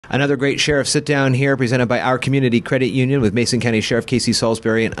Another great Sheriff Sit-Down here, presented by our Community Credit Union with Mason County Sheriff Casey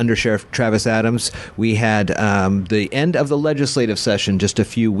Salisbury and Undersheriff Travis Adams. We had the end of the legislative session just a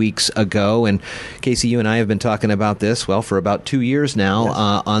few weeks ago, and Casey, you and I have been talking about this, well, for about 2 years now,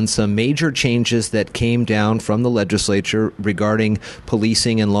 yes, on some major changes that came down from the legislature regarding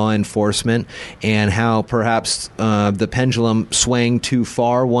policing and law enforcement, and how perhaps the pendulum swang too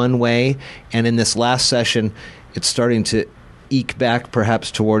far one way, and in this last session, it's starting to eke back perhaps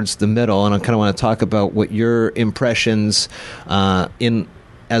towards the middle. And I kind of want to talk about what your impressions as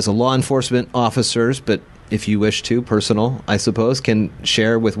a law enforcement officers, but if you wish to, personal, I suppose, can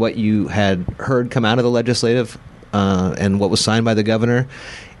share with what you had heard come out of the legislative and what was signed by the governor.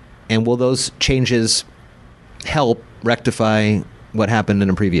 And will those changes help rectify what happened in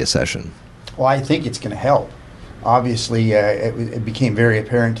a previous session? Well, I think it's going to help. Obviously, it became very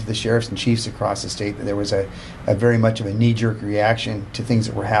apparent to the sheriffs and chiefs across the state that there was a very much of a knee-jerk reaction to things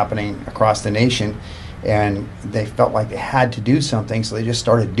that were happening across the nation, and they felt like they had to do something, so they just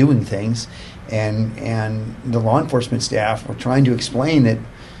started doing things. And the law enforcement staff were trying to explain that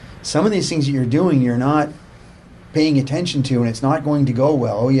some of these things that you're doing, you're not paying attention to, and it's not going to go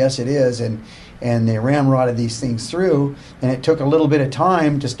well. Oh, yes, it is. And they ramrodded these things through, and it took a little bit of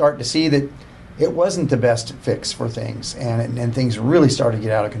time to start to see that it wasn't the best fix for things, and things really started to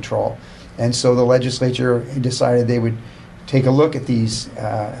get out of control. And so the legislature decided they would take a look at these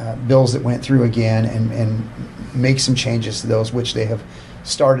bills that went through again and make some changes to those, which they have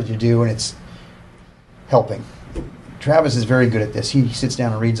started to do, and it's helping. Travis is very good at this. He sits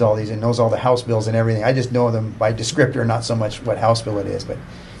down and reads all these and knows all the House bills and everything. I just know them by descriptor, not so much what House bill it is, but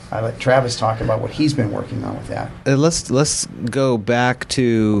I let Travis talk about what he's been working on with that. Let's go back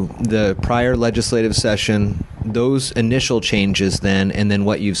to the prior legislative session, those initial changes then, and then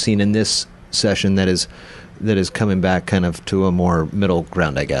what you've seen in this session that is coming back kind of to a more middle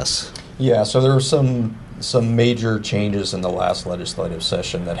ground, I guess. Yeah, so there were some major changes in the last legislative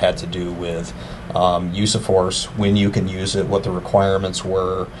session that had to do with use of force, when you can use it, what the requirements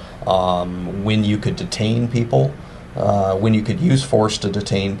were, when you could detain people, when you could use force to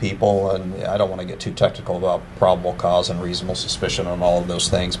detain people, and I don't want to get too technical about probable cause and reasonable suspicion on all of those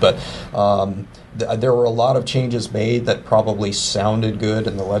things, but there were a lot of changes made that probably sounded good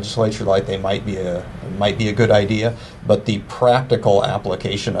in the legislature, like they might be a good idea, but the practical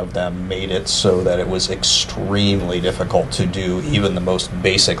application of them made it so that it was extremely difficult to do even the most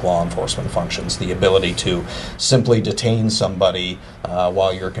basic law enforcement functions. The ability to simply detain somebody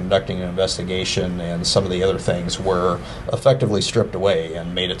while you're conducting an investigation and some of the other things were effectively stripped away,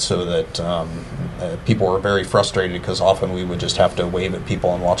 and made it so that people were very frustrated because often we would just have to wave at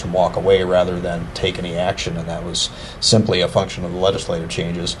people and watch them walk away rather than take any action, and that was simply a function of the legislative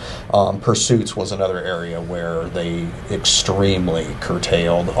changes. Pursuits was another area where they extremely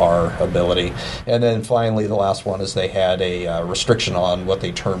curtailed our ability. And then finally, the last one is they had a restriction on what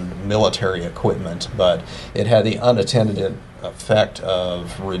they termed military equipment, but it had the unintended effect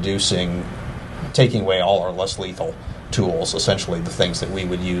of taking away all our less lethal tools, essentially the things that we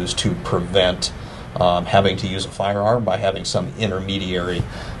would use to prevent having to use a firearm by having some intermediary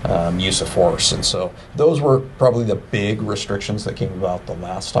use of force. And so those were probably the big restrictions that came about the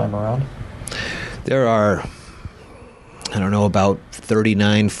last time around. There are, I don't know, about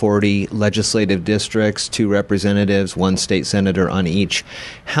 39, 40 legislative districts, 2 representatives, 1 state senator on each.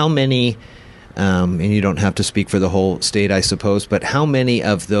 How many, and you don't have to speak for the whole state, I suppose, but how many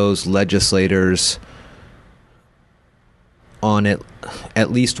of those legislators on it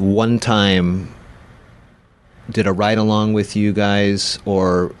at least one time did a ride-along with you guys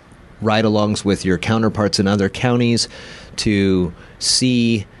or ride-alongs with your counterparts in other counties to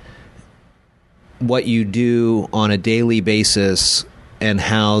see what you do on a daily basis and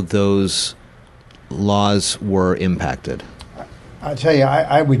how those laws were impacted? I'll tell you,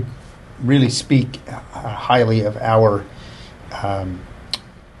 I would really speak highly of our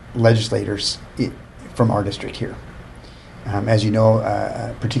legislators from our district here. As you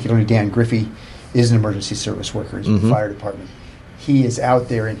know, particularly Dan Griffey is an emergency service worker in the fire department. He is out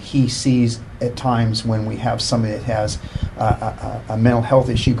there and he sees at times when we have somebody that has a mental health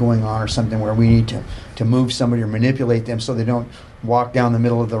issue going on or something where we need to move somebody or manipulate them so they don't walk down the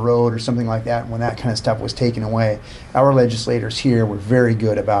middle of the road or something like that. When that kind of stuff was taken away, our legislators here were very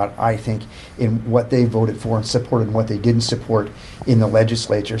good about, I think, in what they voted for and supported and what they didn't support in the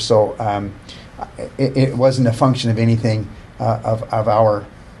legislature. So it wasn't a function of anything of our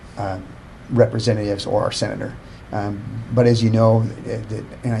representatives or our senator. But as you know,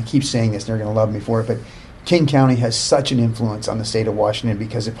 and I keep saying this, they're going to love me for it, but King County has such an influence on the state of Washington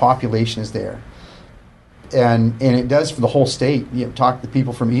because the population is there. and it does for the whole state. You know, talk to the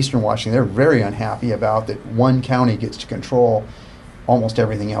people from Eastern Washington; they're very unhappy about that one county gets to control almost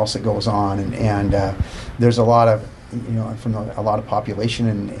everything else that goes on, and there's a lot of from a lot of population,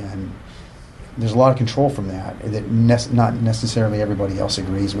 and there's a lot of control from that not necessarily everybody else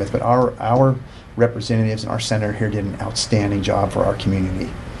agrees with. But our representatives and our senator here did an outstanding job for our community.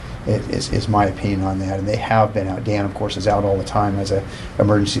 Is my opinion on that, and they have been out. Dan, of course, is out all the time as a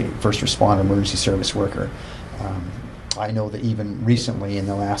emergency first responder, emergency service worker. I know that even recently, in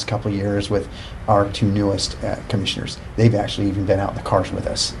the last couple of years, with our two newest commissioners, they've actually even been out in the cars with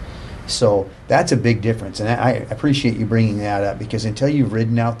us. So that's a big difference, and I appreciate you bringing that up, because until you've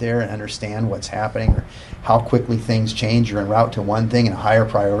ridden out there and understand what's happening or how quickly things change, you're en route to one thing and a higher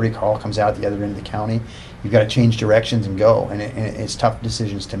priority call comes out at the other end of the county, you've got to change directions and go, and it's tough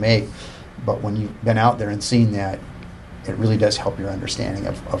decisions to make. But when you've been out there and seen that, it really does help your understanding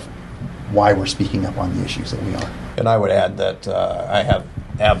of why we're speaking up on the issues that we are. And I would add that I have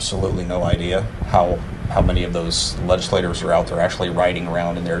absolutely no idea how many of those legislators are out there actually riding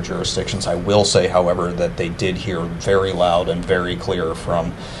around in their jurisdictions. I will say, however, that they did hear very loud and very clear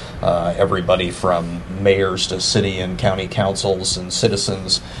from everybody from mayors to city and county councils and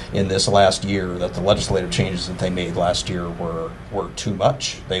citizens in this last year that the legislative changes that they made last year were too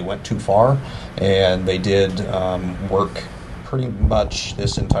much. They went too far, and they did work pretty much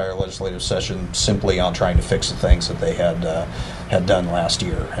this entire legislative session simply on trying to fix the things that they had done last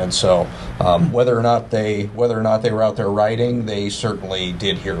year. And so whether or not they were out there writing, they certainly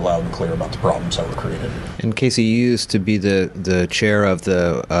did hear loud and clear about the problems that were created. And Casey, you used to be the chair of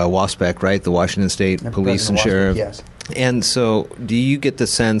the WASPEC, right? The Washington State Police and Sheriff. Yes. And so do you get the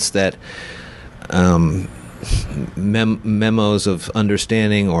sense that memos of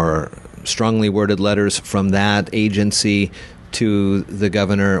understanding or strongly worded letters from that agency to the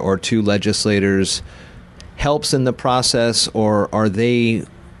governor or to legislators helps in the process, or are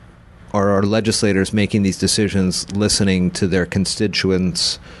legislators making these decisions listening to their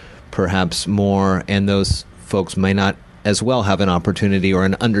constituents perhaps more, and those folks may not as well have an opportunity or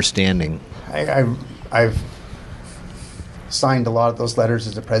an understanding? I've signed a lot of those letters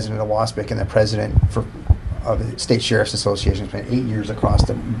as the president of WASPIC and the president of the State Sheriff's Association. It's been 8 years across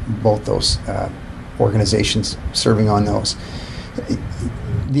both those organizations serving on those.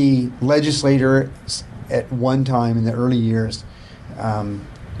 The legislators at one time in the early years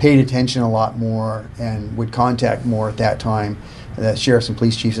paid attention a lot more and would contact more at that time the Sheriff's and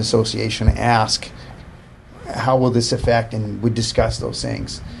Police Chiefs Association, ask how will this affect, and would discuss those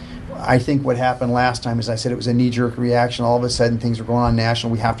things. I think what happened last time, as I said, it was a knee-jerk reaction. All of a sudden things were going on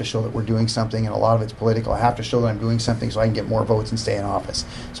national. We have to show that we're doing something, and a lot of it's political. I have to show that I'm doing something so I can get more votes and stay in office.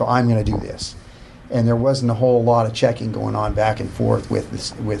 So I'm going to do this. And there wasn't a whole lot of checking going on back and forth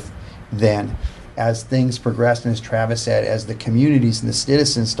with then. As things progressed, and as Travis said, as the communities and the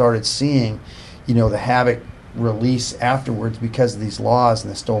citizens started seeing, the havoc release afterwards because of these laws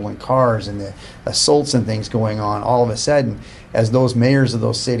and the stolen cars and the assaults and things going on, all of a sudden, as those mayors of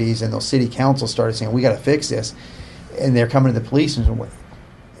those cities and those city councils started saying, we got to fix this, and they're coming to the police and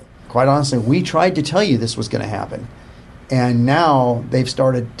quite honestly, we tried to tell you this was going to happen. And now they've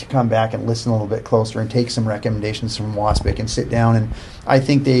started to come back and listen a little bit closer and take some recommendations from WASPIC and sit down. And I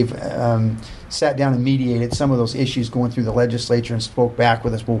think they've sat down and mediated some of those issues going through the legislature and spoke back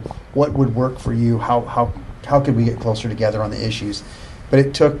with us. Well, what would work for you? How could we get closer together on the issues? But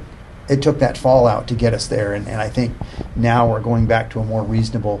it took that fallout to get us there. And I think now we're going back to a more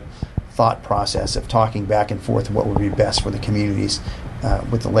reasonable thought process of talking back and forth what would be best for the communities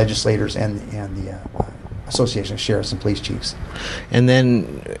with the legislators and the Association of Sheriffs and Police Chiefs. And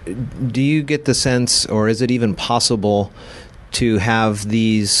then do you get the sense, or is it even possible to have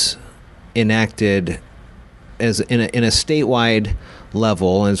these enacted as in a statewide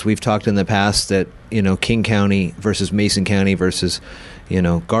level, as we've talked in the past, that King County versus Mason County versus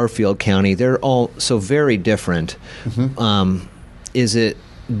Garfield County, they're all so very different. Mm-hmm. Is it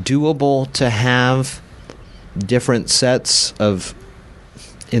doable to have different sets of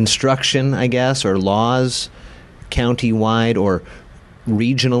instruction, I guess, or laws county-wide or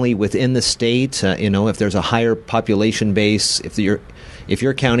regionally within the state? If there's a higher population base, if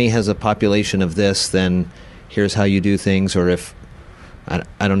your county has a population of this, then here's how you do things, or if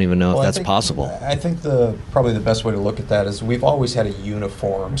I don't even know if that's possible. I think probably the best way to look at that is we've always had a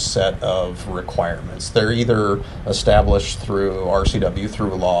uniform set of requirements. They're either established through RCW,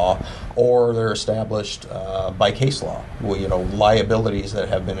 through law, or they're established by case law. Liabilities that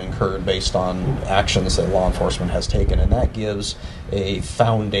have been incurred based on actions that law enforcement has taken, and that gives a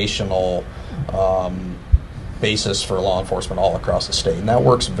foundational basis for law enforcement all across the state, and that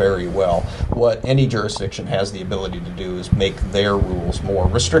works very well. What any jurisdiction has the ability to do is make their rules more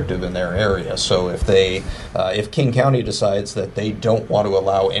restrictive in their area. So if King County decides that they don't want to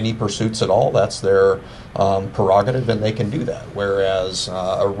allow any pursuits at all, that's their prerogative, and they can do that. Whereas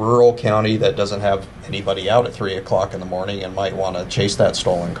a rural county that doesn't have anybody out at 3 o'clock in the morning and might want to chase that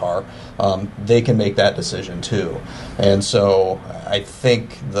stolen car, they can make that decision too. And so I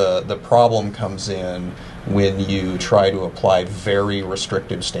think the problem comes in when you try to apply very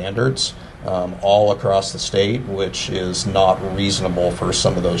restrictive standards all across the state, which is not reasonable for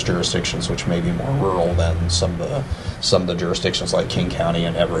some of those jurisdictions, which may be more rural than some of the jurisdictions like King County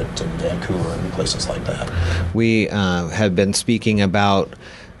and Everett and Vancouver and places like that. We have been speaking about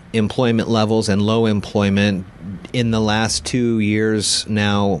employment levels and low employment in the last 2 years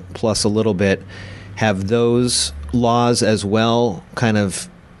now, plus a little bit. Have those laws as well kind of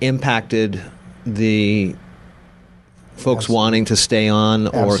impacted the folks Absolutely. wanting to stay on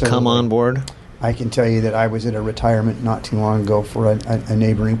or Absolutely. come on board? I can tell you that I was at a retirement not too long ago for a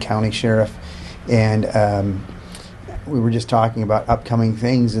neighboring county sheriff, and we were just talking about upcoming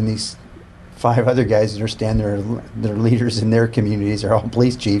things, and these 5 other guys that are standing there, they're leaders in their communities, they're all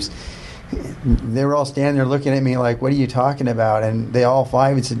police chiefs. They were all standing there looking at me like, what are you talking about? And they all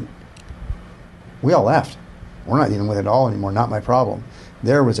 5 had said, we all left. We're not dealing with it all anymore, not my problem.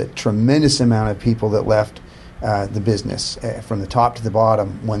 There was a tremendous amount of people that left the business from the top to the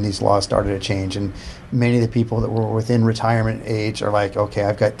bottom when these laws started to change, and many of the people that were within retirement age are like, okay,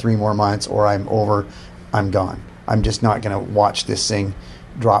 I've got 3 more months or I'm over, I'm gone. I'm just not going to watch this thing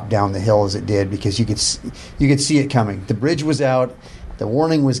drop down the hill as it did, because you could see it coming. The bridge was out, the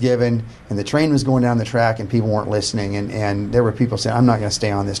warning was given, and the train was going down the track, and people weren't listening, and there were people saying, I'm not going to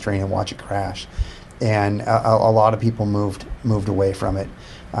stay on this train and watch it crash. And a lot of people moved away from it.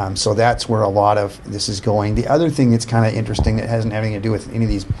 So that's where a lot of this is going. The other thing that's kind of interesting that hasn't anything to do with any of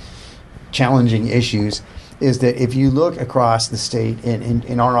these challenging issues is that if you look across the state, and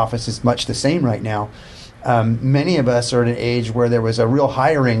in our office it's much the same right now, many of us are at an age where there was a real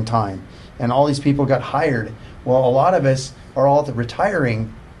hiring time, and all these people got hired. Well, a lot of us are all at the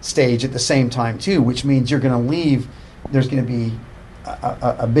retiring stage at the same time too, which means you're going to leave. There's going to be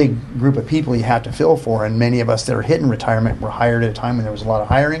a big group of people you have to fill for, and many of us that are hitting retirement were hired at a time when there was a lot of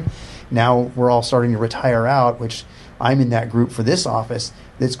hiring. Now we're all starting to retire out, which I'm in that group for this office.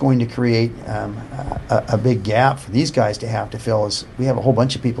 That's going to create a big gap for these guys to have to fill. As we have a whole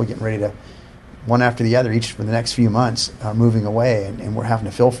bunch of people getting ready to, one after the other, each for the next few months, moving away, and we're having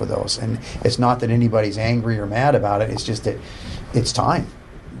to fill for those. And it's not that anybody's angry or mad about it. It's just that it's time.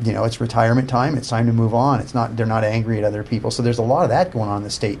 It's retirement time. It's time to move on. It's not. They're not angry at other people. So there's a lot of that going on in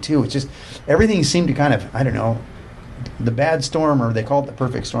the state too. It's just everything seemed to kind of, I don't know, the bad storm, or they call it the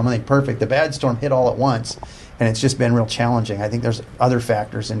perfect storm. I think perfect. The bad storm hit all at once, and it's just been real challenging. I think there's other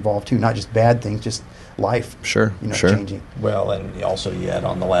factors involved too, not just bad things, just life. Sure. Changing. Well, and also you add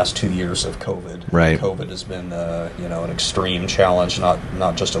on the last 2 years of COVID. Right. COVID has been, an extreme challenge,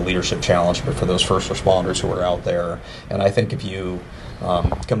 not just a leadership challenge, but for those first responders who are out there. And I think if you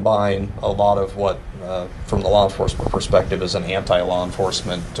combine a lot of what, from the law enforcement perspective, is an anti-law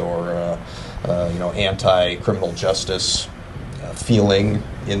enforcement or anti-criminal justice feeling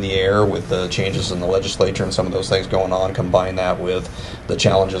in the air with the changes in the legislature and some of those things going on, combine that with the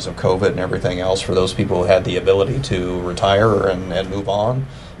challenges of COVID and everything else for those people who had the ability to retire and move on.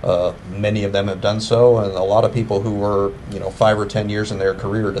 Many of them have done so, and a lot of people who were 5 or 10 years in their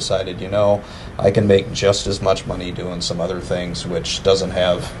career decided, I can make just as much money doing some other things, which doesn't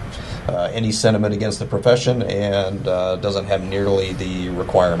have any sentiment against the profession and doesn't have nearly the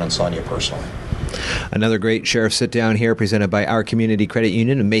requirements on you personally. Another great Sheriff Sit Down here, presented by our Community Credit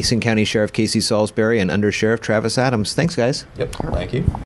Union and Mason County Sheriff Casey Salisbury and Undersheriff Travis Adams. Thanks, guys. Yep, thank you.